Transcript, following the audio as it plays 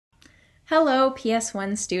Hello,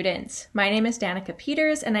 PS1 students. My name is Danica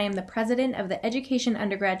Peters, and I am the president of the Education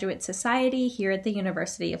Undergraduate Society here at the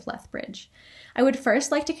University of Lethbridge. I would first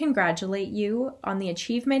like to congratulate you on the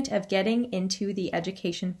achievement of getting into the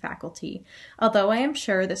education faculty. Although I am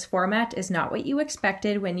sure this format is not what you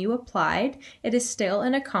expected when you applied, it is still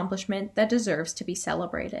an accomplishment that deserves to be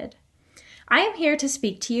celebrated. I am here to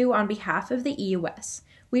speak to you on behalf of the EUS.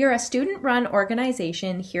 We are a student-run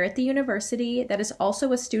organization here at the university that is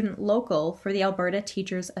also a student local for the Alberta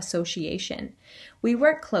Teachers Association. We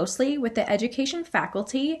work closely with the education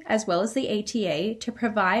faculty as well as the ATA to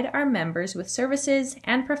provide our members with services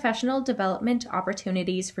and professional development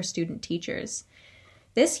opportunities for student teachers.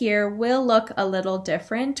 This year will look a little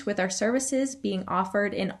different with our services being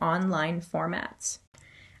offered in online formats.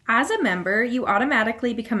 As a member, you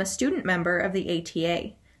automatically become a student member of the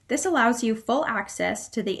ATA. This allows you full access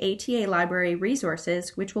to the ATA library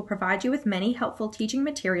resources, which will provide you with many helpful teaching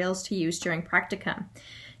materials to use during practicum.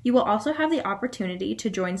 You will also have the opportunity to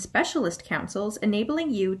join specialist councils,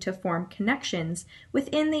 enabling you to form connections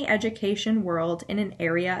within the education world in an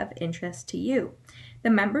area of interest to you. The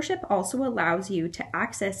membership also allows you to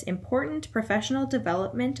access important professional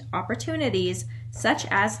development opportunities, such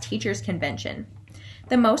as Teachers Convention.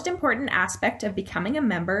 The most important aspect of becoming a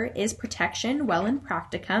member is protection while in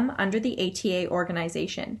practicum under the ATA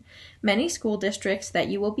organization. Many school districts that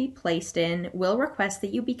you will be placed in will request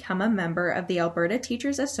that you become a member of the Alberta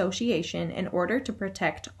Teachers Association in order to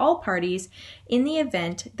protect all parties in the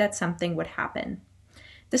event that something would happen.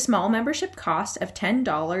 The small membership cost of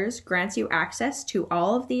 $10 grants you access to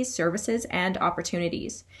all of these services and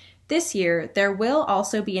opportunities. This year, there will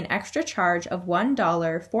also be an extra charge of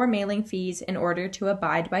 $1 for mailing fees in order to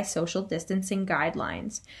abide by social distancing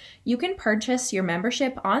guidelines. You can purchase your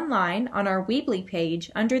membership online on our Weebly page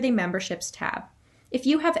under the Memberships tab. If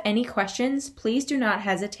you have any questions, please do not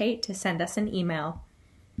hesitate to send us an email.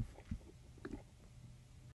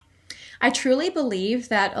 I truly believe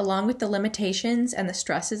that along with the limitations and the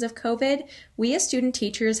stresses of COVID, we as student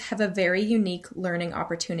teachers have a very unique learning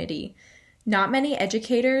opportunity. Not many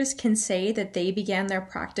educators can say that they began their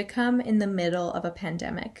practicum in the middle of a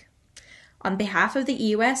pandemic. On behalf of the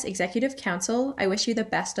EUS Executive Council, I wish you the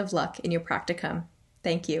best of luck in your practicum.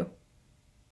 Thank you.